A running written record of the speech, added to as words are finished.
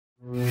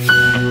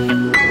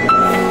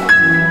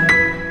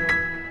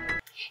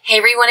Hey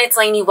everyone, it's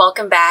Lainey.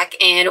 Welcome back,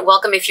 and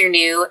welcome if you're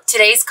new.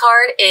 Today's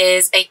card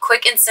is a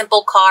quick and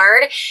simple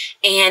card,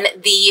 and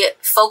the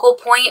focal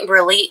point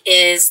really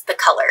is the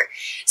color.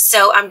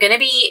 So I'm going to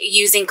be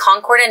using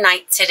Concord and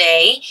Night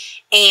today,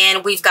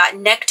 and we've got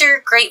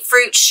Nectar,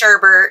 Grapefruit,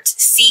 Sorbet,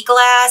 Sea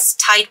Glass,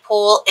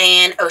 Tidepool,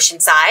 and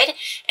Oceanside,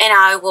 and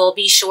I will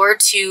be sure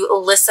to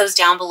list those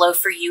down below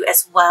for you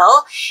as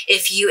well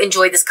if you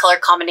enjoy this color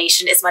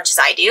combination as much as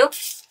I do.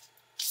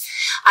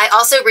 I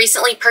also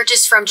recently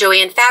purchased from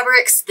Joann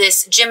Fabrics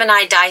this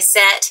Gemini die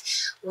set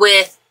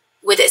with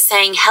it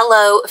saying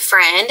hello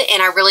friend,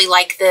 and I really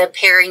like the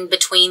pairing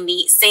between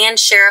the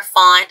sans serif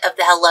font of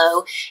the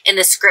hello and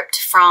the script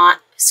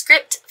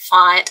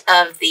font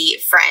of the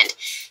friend.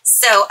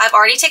 So I've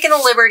already taken the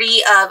liberty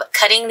of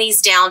cutting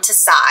these down to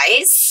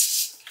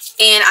size,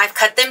 and I've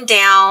cut them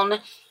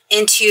down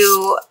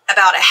into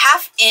about a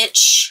 1/2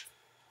 inch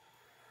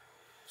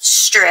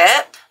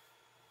strip,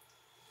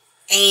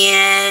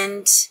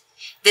 and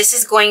this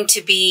is going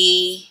to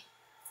be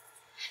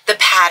the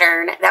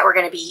pattern that we're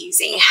going to be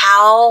using.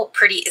 How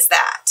pretty is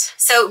that?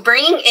 So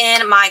bringing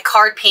in my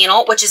card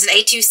panel, which is an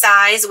A2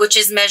 size, which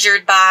is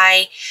measured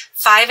by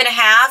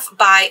 5.5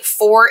 by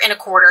 4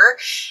 1/4.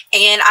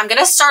 And I'm going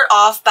to start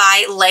off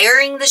by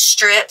layering the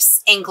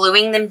strips and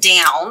gluing them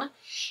down.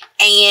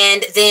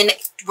 And then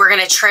we're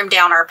going to trim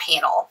down our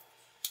panel.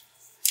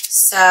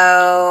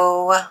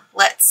 So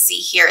let's see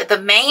here. The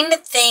main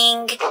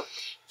thing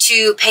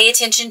to pay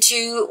attention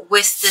to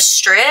with the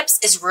strips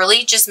is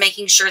really just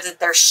making sure that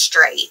they're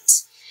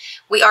straight.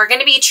 We are going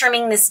to be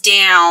trimming this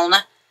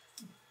down,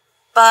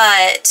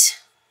 but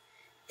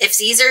if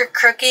these are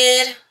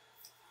crooked,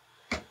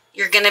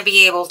 you're going to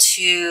be able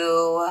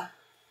to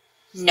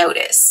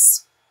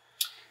notice.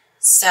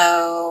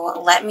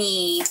 So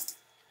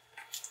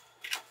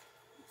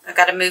I've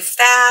got to move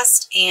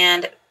fast,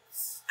 and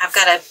I've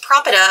got to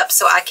prop it up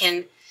so I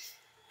can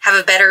have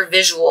a better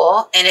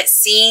visual, and it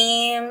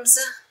seems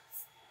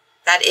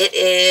that it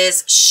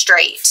is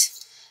straight.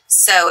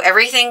 So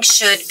everything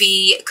should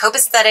be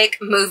copacetic,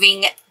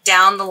 moving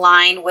down the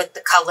line with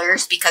the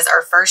colors, because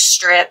our first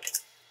strip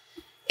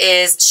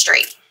is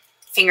straight.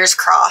 Fingers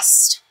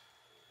crossed.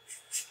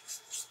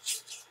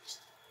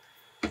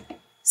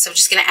 So I'm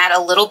just going to add a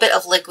little bit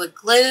of liquid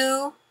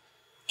glue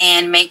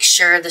and make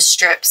sure the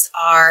strips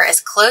are as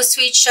close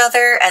to each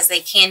other as they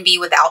can be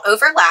without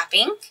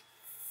overlapping.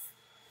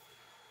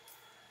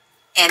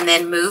 And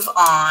then move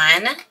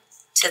on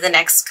to the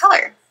next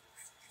color.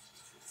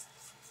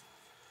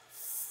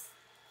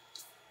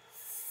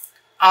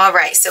 All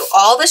right, so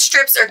all the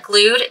strips are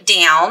glued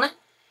down,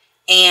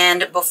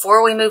 and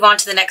before we move on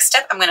to the next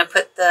step, I'm going to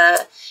put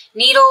the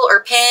needle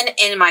or pin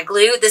in my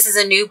glue. This is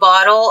a new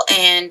bottle,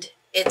 and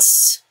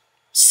it's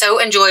so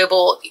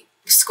enjoyable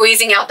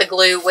squeezing out the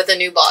glue with a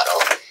new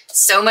bottle.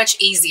 So much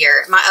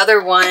easier. My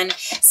other one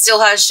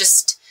still has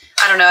just,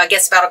 I don't know, I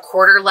guess about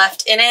 1/4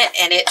 left in it,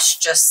 and it's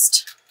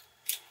just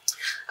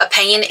a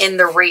pain in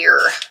the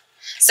rear.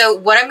 So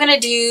what I'm going to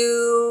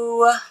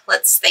do,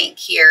 let's think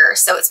here.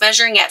 So it's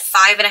measuring at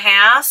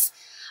 5.5.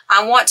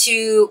 I want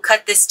to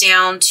cut this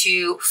down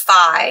to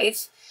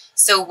 5.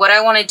 So what I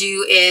want to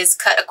do is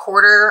cut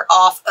 1/4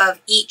 off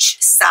of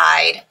each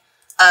side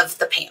of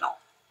the panel.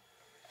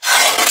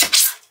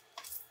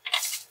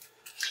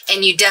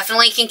 And you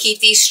definitely can keep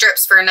these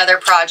strips for another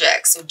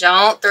project. So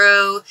don't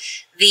throw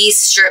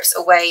these strips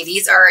away.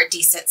 These are a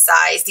decent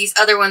size. These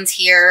other ones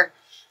here,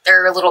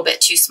 they're a little bit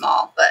too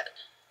small, but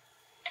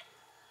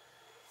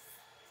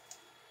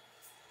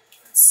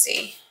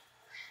see.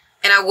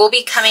 And I will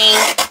be coming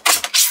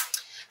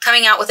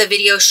out with a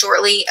video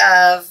shortly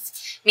of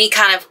me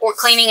kind of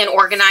cleaning and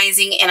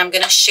organizing, and I'm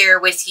going to share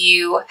with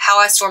you how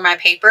I store my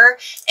paper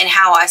and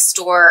how I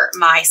store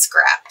my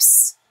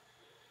scraps.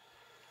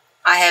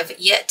 I have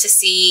yet to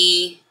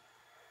see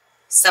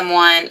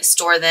someone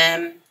store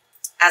them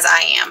as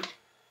I am,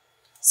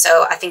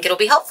 so I think it'll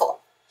be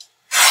helpful.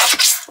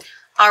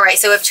 All right,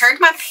 so I've turned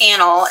my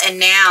panel, and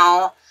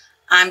now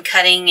I'm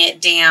cutting it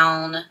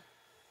down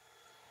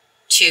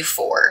to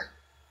 4.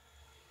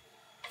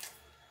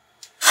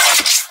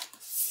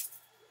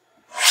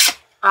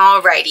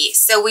 Alrighty,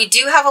 so we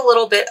do have a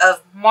little bit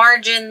of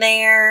margin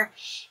there,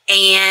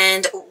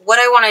 and what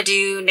I want to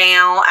do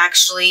now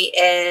actually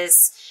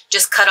is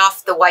just cut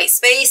off the white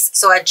space,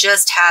 so I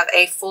just have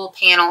a full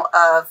panel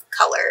of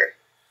color.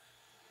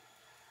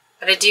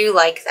 But I do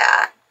like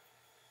that.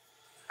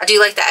 I do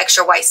like the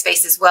extra white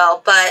space as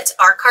well, but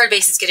our card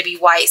base is going to be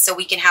white, so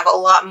we can have a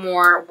lot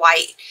more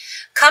white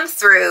come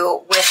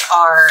through with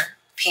our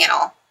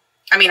panel.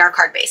 I mean our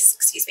card base,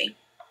 excuse me.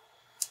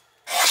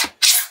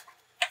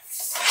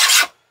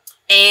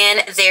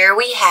 And there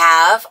we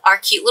have our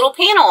cute little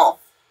panel.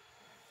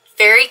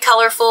 Very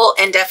colorful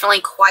and definitely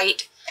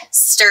quite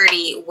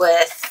sturdy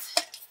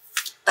with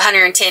the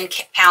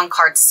 110-pound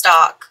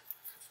cardstock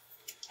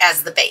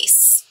as the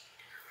base.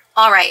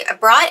 All right, I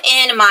brought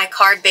in my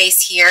card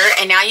base here,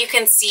 and now you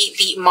can see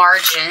the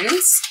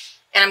margins.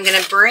 And I'm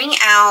going to bring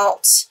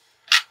out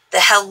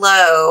the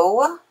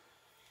hello,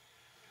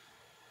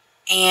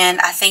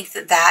 and I think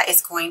that that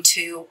is going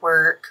to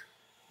work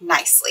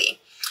nicely.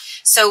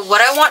 So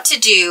what I want to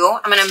do,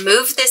 I'm going to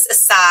move this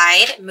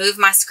aside, move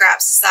my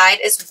scraps aside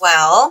as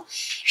well.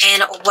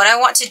 And what I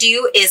want to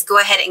do is go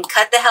ahead and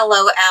cut the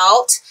hello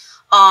out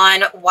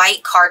on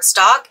white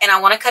cardstock. And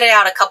I want to cut it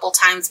out a couple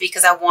times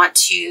because I want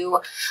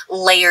to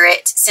layer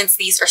it since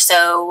these are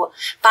so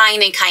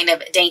fine and kind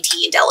of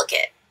dainty and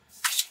delicate.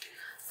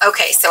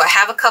 Okay, so I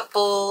have a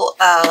couple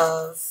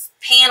of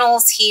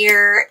panels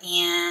here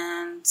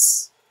and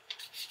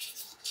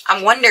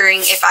I'm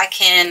wondering if I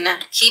can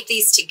keep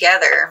these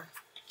together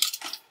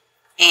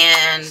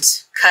and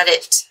cut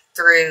it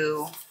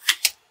through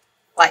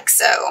like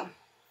so.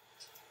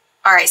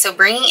 All right, so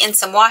bringing in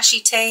some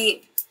washi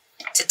tape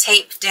to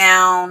tape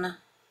down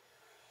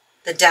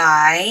the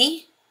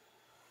die.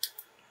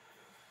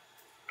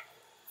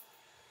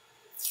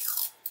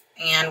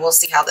 And we'll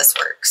see how this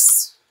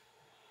works.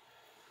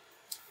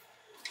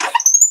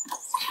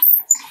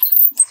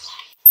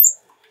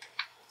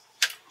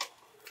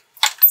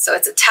 So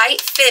it's a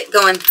tight fit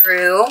going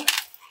through.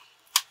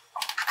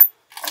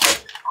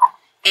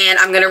 And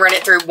I'm going to run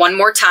it through one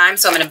more time.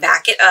 So I'm going to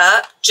back it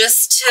up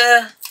just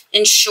to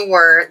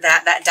ensure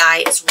that that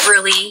die is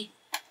really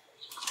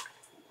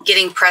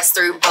getting pressed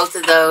through both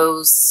of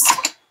those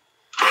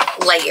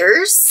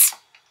layers.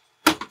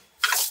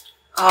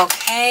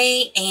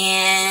 Okay,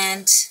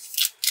 and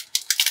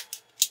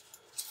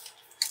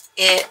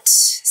it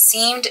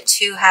seemed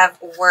to have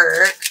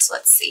worked.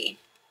 Let's see.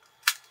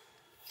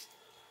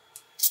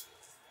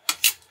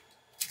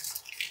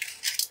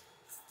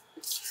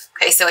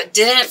 Okay, so it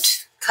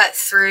didn't cut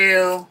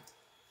through.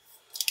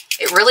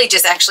 It really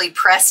just actually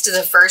pressed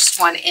the first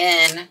one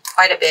in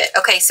quite a bit.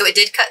 Okay, so it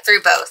did cut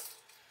through both.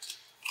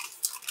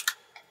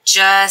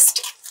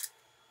 Just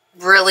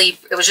really,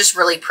 it was just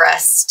really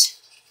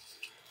pressed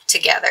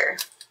together.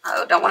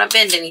 Oh, don't want to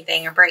bend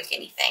anything or break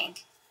anything.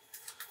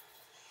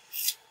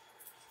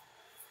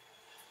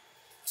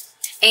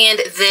 And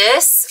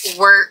this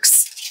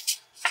works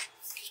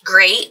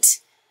great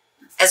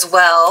as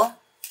well.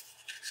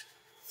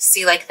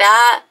 See, like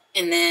that,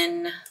 and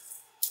then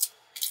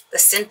the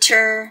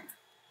center.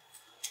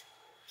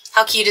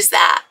 How cute is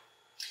that?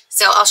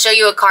 So I'll show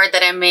you a card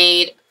that I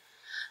made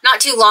not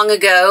too long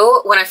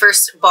ago when I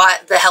first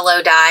bought the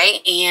Hello die,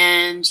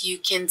 and you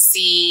can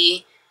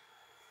see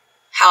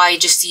how I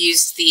just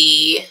used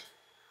the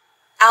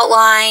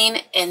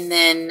outline and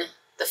then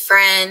the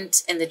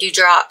friend and the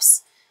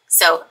dewdrops.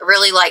 So I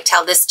really liked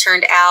how this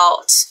turned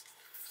out,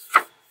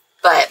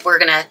 but we're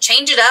gonna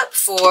change it up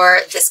for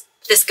this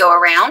go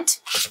around.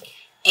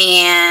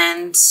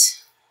 And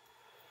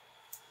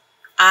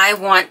I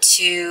want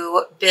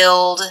to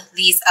build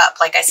these up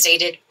like I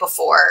stated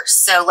before.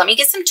 So let me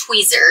get some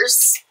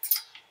tweezers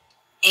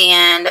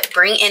and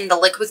bring in the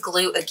liquid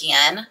glue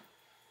again.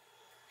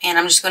 And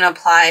I'm just going to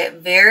apply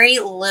very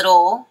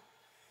little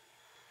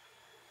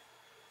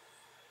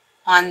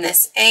on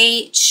this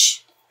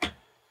H.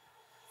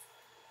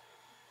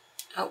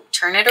 Oh,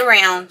 turn it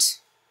around.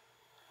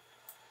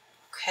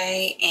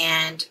 Okay,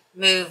 and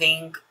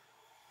moving.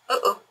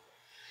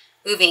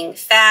 Moving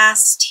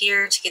fast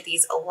here to get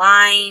these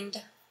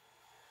aligned.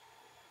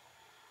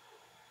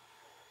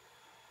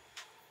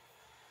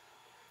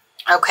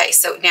 Okay,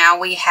 so now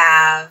we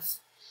have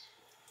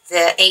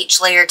the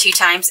H layer 2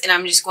 times, and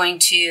I'm just going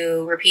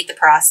to repeat the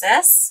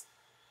process.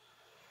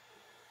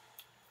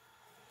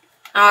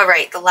 All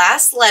right, the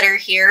last letter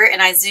here,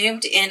 and I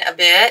zoomed in a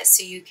bit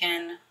so you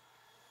can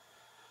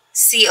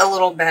see a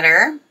little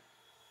better.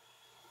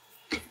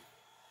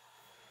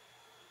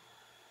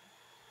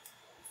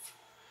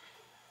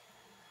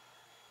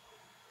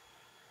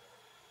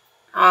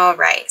 All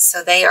right,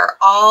 so they are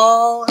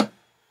all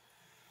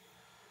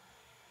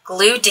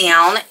glued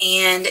down,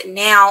 and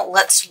now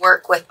let's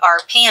work with our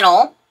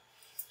panel.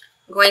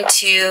 I'm going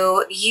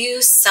to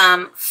use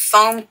some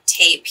foam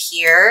tape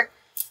here.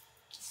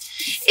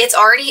 It's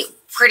already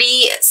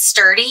pretty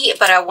sturdy,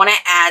 but I want to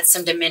add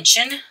some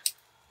dimension.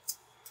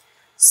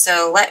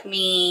 So let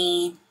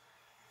me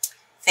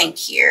think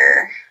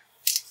here.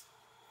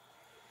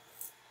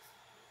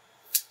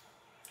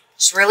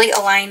 Just really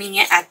aligning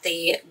it at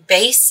the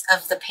base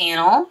of the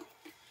panel,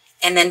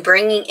 and then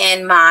bringing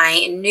in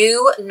my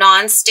new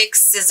non-stick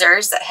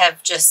scissors that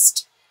have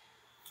just,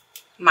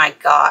 my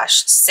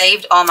gosh,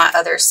 saved all my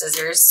other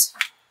scissors.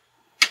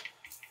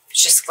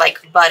 It's just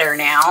like butter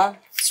now.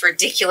 It's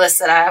ridiculous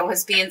that I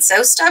was being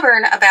so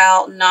stubborn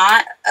about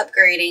not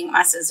upgrading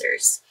my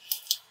scissors.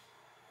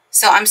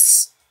 So I'm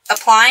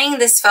applying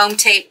this foam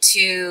tape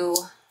to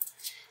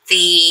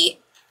the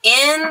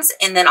ends,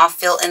 and then I'll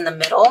fill in the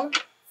middle.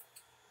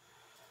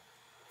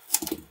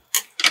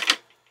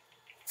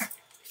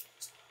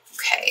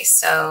 Okay,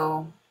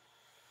 so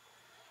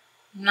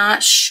I'm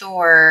not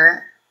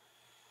sure.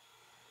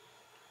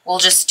 We'll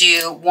just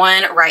do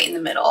one right in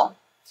the middle.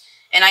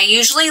 And I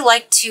usually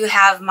like to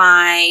have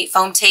my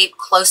foam tape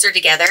closer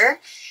together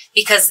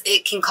because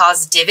it can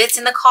cause divots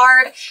in the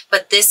card,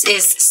 but this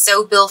is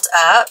so built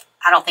up,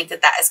 I don't think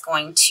that that is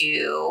going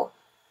to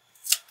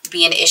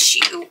be an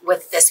issue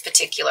with this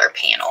particular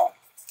panel.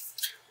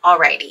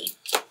 Alrighty.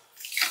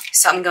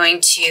 So I'm going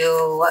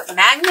to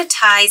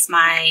magnetize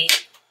my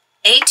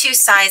A2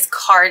 size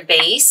card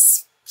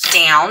base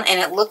down, and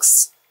it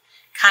looks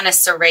kind of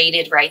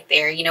serrated right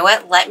there. You know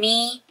what? Let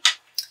me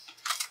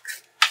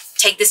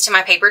take this to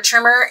my paper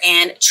trimmer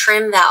and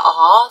trim that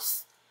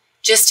off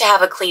just to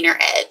have a cleaner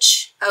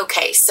edge.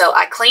 Okay, so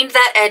I cleaned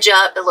that edge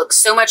up. It looks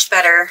so much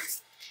better.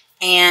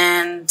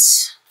 And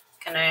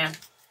I'm gonna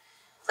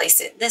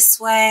place it this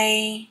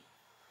way.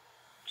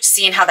 Just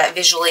seeing how that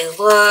visually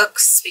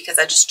looks because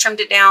I just trimmed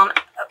it down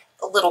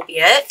a little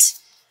bit.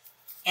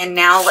 And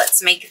now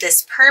let's make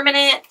this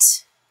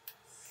permanent.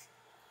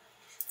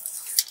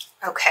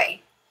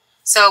 Okay,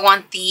 so I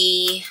want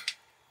the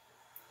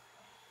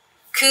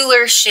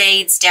cooler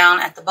shades down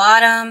at the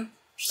bottom,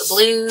 the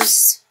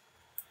blues.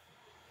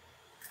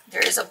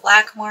 There is a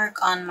black mark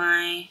on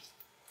my,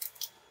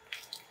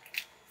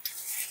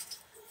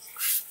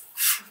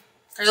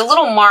 there's a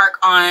little mark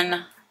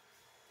on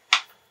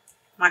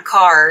my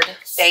card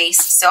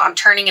base, so I'm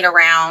turning it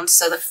around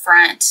so the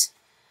front,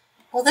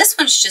 well, this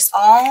one's just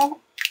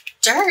all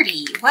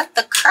dirty. What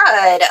the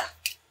crud?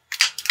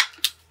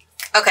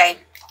 Okay,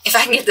 if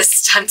I can get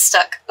this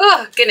unstuck.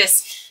 Oh,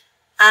 goodness.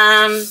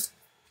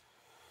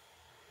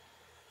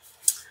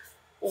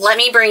 Let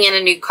me bring in a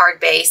new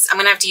card base. I'm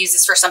going to have to use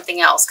this for something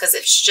else because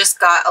it's just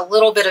got a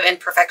little bit of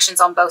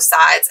imperfections on both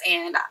sides,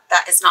 and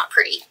that is not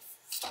pretty.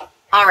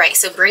 All right,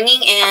 so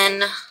bringing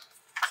in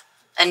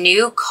a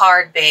new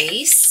card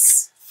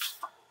base.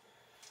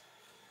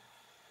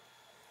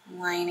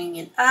 Lining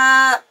it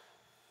up.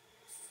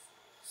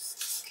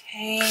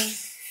 Okay.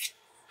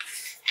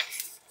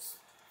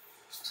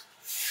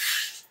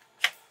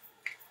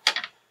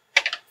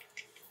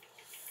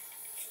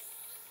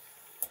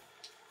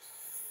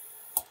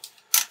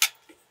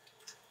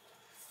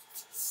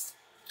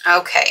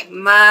 Okay,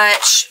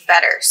 much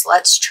better. So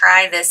let's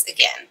try this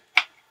again.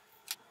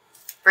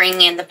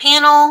 Bring in the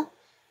panel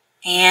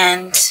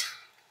and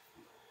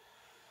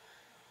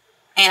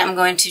I'm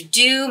going to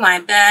do my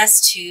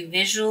best to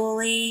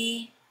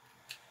visually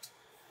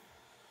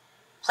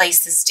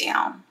place this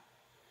down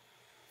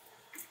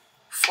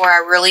before I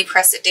really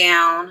press it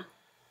down.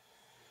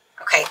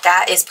 Okay,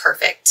 that is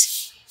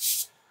perfect.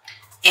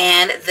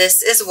 And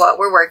this is what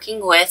we're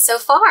working with so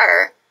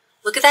far.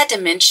 Look at that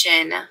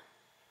dimension.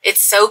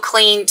 It's so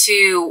clean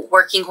too,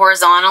 working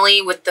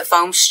horizontally with the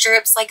foam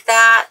strips like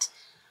that.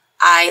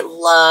 I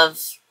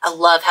love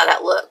how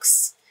that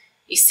looks.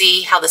 You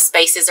see how the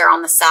spaces are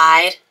on the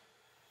side?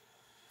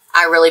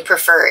 I really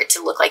prefer it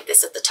to look like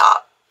this at the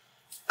top.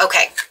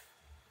 Okay,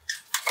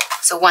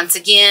 so once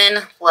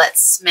again,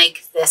 let's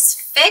make this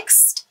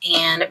fixed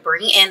and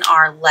bring in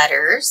our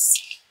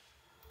letters.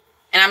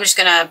 And I'm just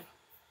gonna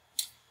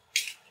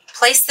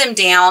place them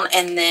down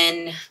and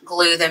then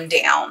glue them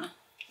down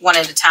one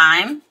at a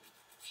time.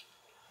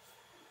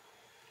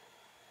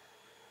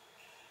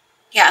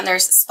 Yeah, and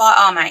there's a spot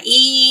on my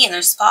E and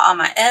there's a spot on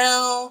my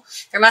L.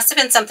 There must have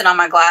been something on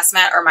my glass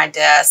mat or my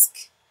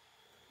desk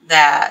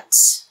that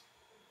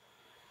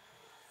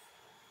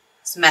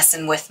is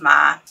messing with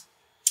my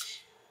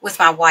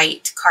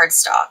white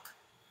cardstock.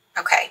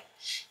 Okay,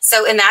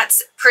 so and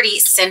that's pretty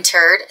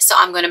centered. So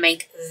I'm going to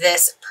make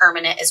this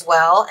permanent as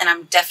well. And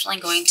I'm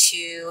definitely going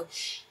to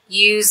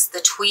use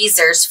the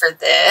tweezers for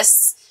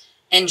this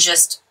and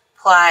just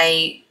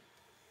apply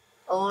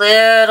a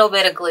little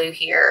bit of glue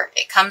here.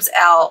 It comes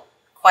out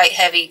quite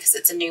heavy because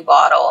it's a new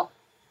bottle,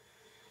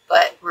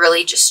 but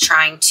really just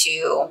trying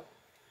to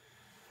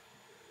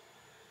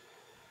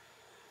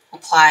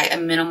apply a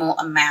minimal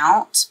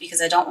amount because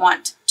I don't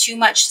want too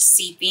much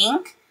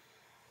seeping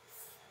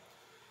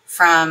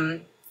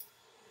from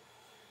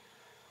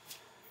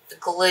the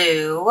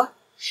glue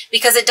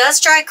because it does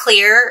dry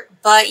clear,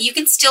 but you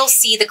can still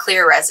see the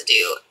clear residue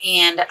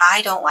and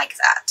I don't like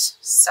that.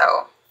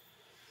 So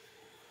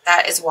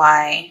that is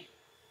why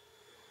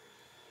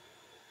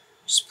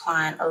just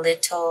applying a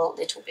little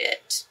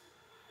bit.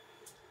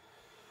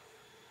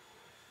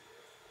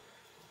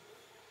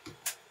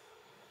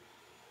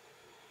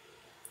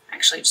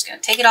 Actually, just going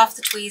to take it off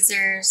the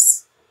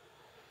tweezers.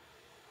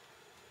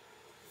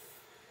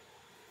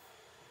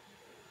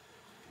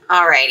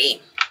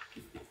 Alrighty.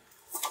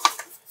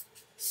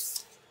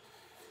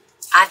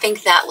 I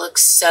think that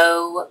looks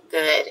so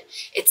good.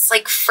 It's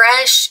like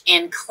fresh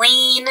and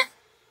clean.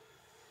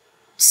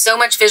 So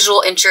much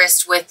visual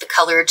interest with the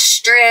colored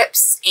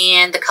strips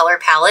and the color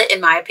palette,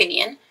 in my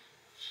opinion.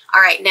 All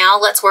right, now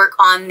let's work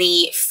on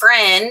the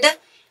friend,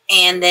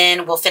 and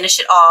then we'll finish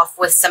it off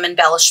with some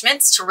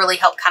embellishments to really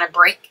help kind of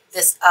break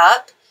this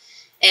up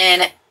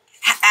and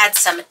add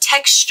some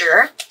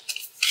texture,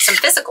 some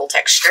physical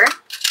texture.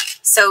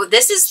 So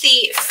this is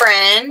the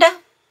friend,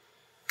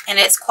 and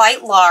it's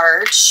quite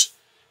large.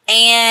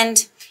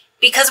 And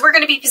because we're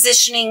going to be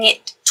positioning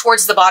it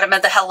towards the bottom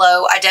of the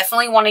hello, I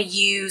definitely want to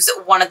use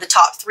one of the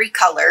top 3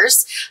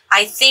 colors.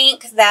 I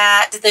think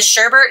that the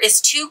sherbet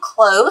is too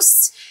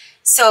close,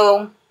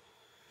 so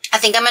I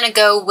think I'm going to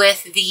go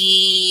with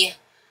the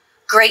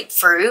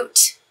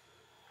grapefruit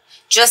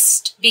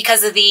just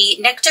because of the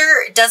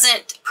Nectar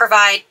doesn't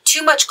provide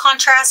too much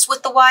contrast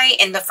with the white,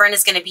 and the friend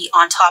is going to be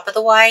on top of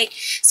the white.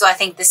 So I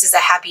think this is a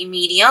happy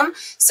medium.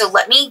 So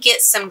let me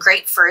get some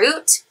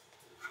grapefruit.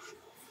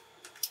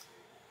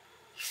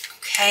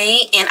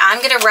 Okay, and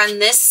I'm going to run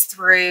this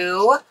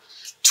through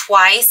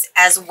twice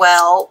as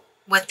well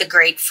with the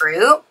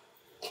grapefruit.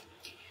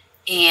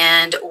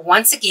 And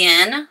once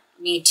again,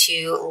 need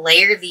to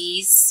layer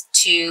these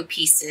two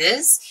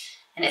pieces.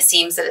 And it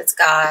seems that it's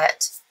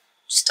got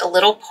just a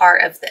little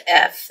part of the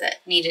F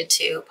that needed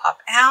to pop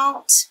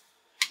out.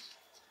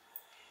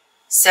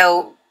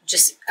 So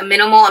just a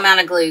minimal amount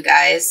of glue,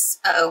 guys.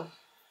 Uh-oh,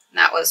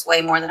 that was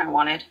way more than I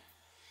wanted.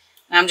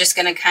 And I'm just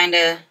going to kind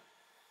of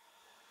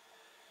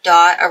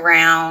dot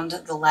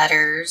around the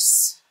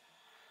letters.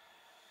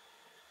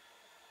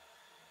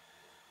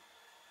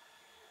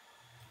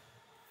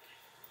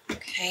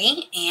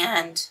 Okay,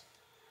 and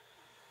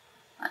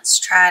let's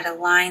try to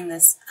line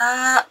this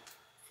up.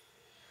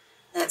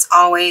 And it's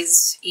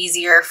always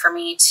easier for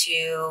me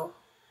to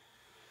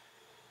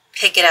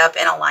pick it up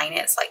and align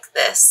it like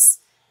this.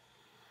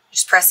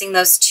 Just pressing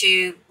those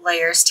two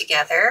layers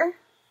together.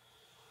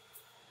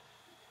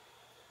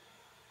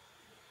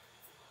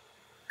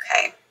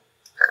 Okay,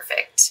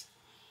 perfect.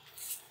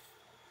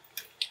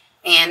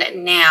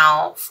 And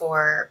now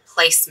for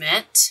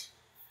placement.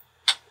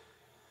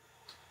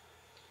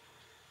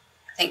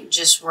 I think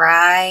just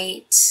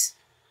right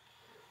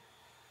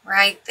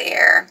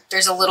there.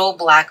 There's a little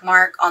black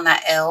mark on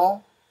that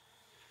L.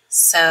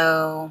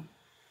 So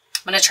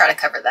I'm going to try to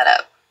cover that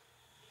up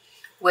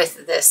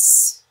with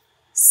this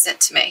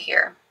sentiment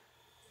here.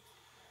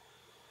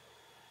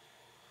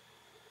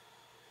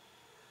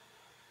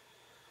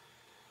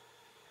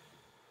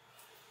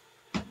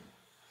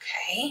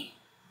 Okay.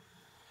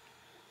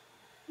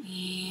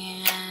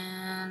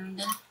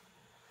 And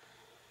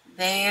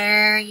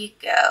there you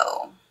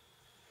go.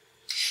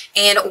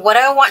 And what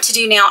I want to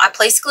do now, I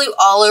place glue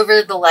all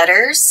over the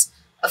letters,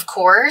 of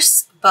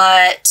course,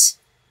 but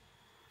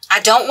I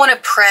don't want to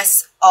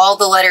press all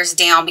the letters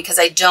down because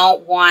I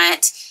don't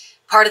want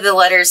part of the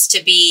letters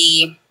to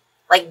be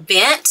like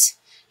bent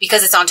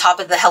because it's on top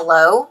of the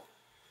hello.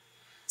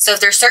 So if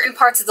there's certain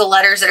parts of the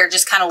letters that are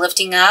just kind of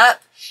lifting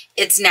up,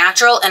 it's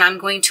natural and I'm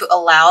going to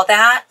allow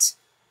that.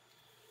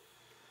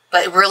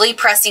 But really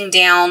pressing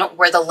down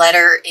where the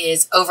letter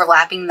is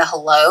overlapping the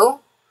hello,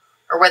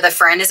 or where the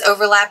friend is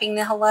overlapping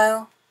the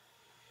hello.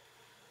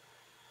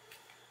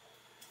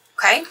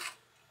 Okay,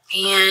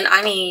 and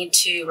I need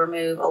to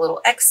remove a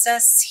little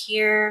excess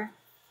here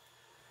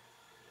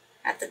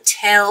at the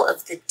tail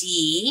of the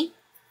D.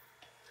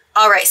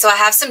 All right, so I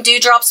have some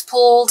dewdrops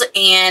pulled,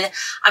 and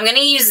I'm gonna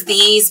use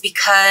these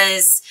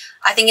because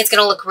I think it's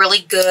gonna look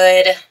really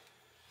good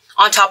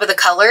on top of the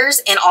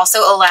colors and also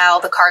allow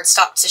the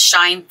cardstock to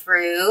shine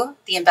through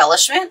the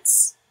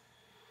embellishments.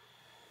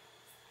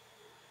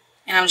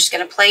 And I'm just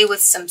going to play with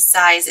some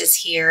sizes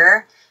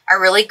here. I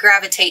really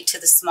gravitate to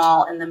the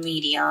small and the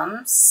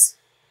mediums.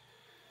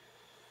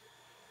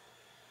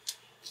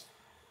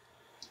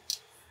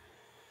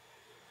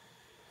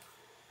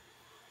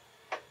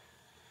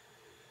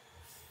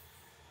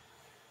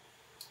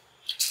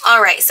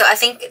 All right, so I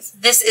think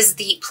this is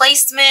the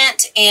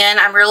placement, and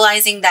I'm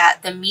realizing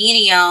that the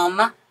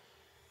medium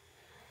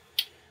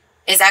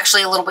is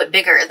actually a little bit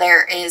bigger.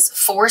 There is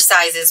 4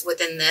 sizes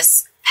within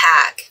this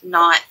pack,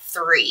 not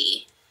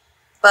 3.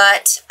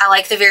 But I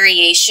like the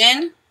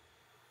variation.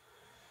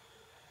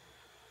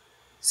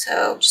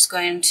 So I'm just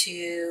going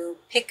to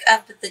pick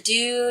up the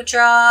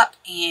dewdrop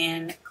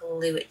and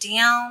glue it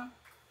down.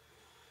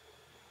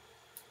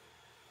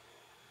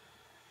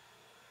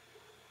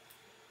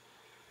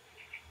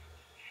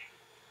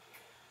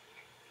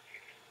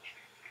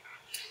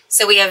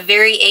 So we have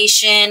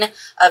variation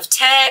of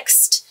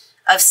text,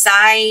 of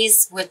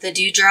size with the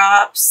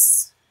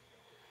dewdrops,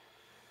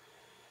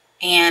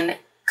 and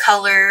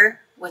color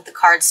with the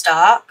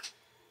cardstock,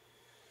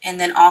 and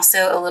then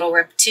also a little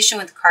repetition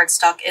with the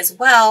cardstock as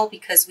well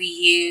because we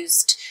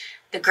used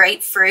the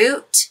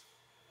grapefruit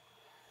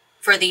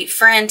for the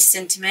friend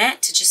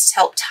sentiment to just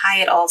help tie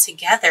it all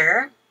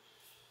together.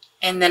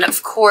 And then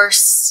of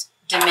course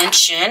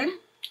dimension,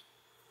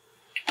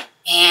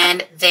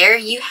 and there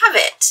you have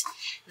it.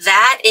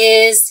 That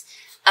is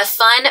a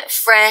fun,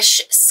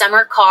 fresh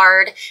summer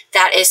card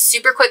that is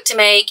super quick to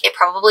make. It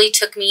probably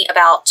took me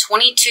about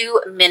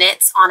 22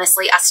 minutes.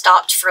 Honestly, I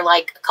stopped for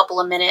like a couple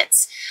of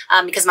minutes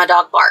because my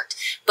dog barked,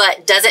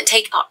 but doesn't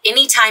take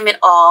any time at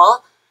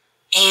all.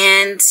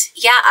 And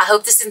yeah, I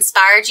hope this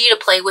inspired you to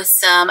play with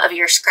some of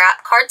your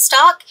scrap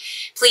cardstock.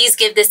 Please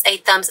give this a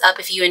thumbs up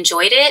if you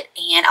enjoyed it,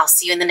 and I'll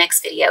see you in the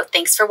next video.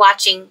 Thanks for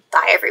watching.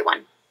 Bye,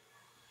 everyone.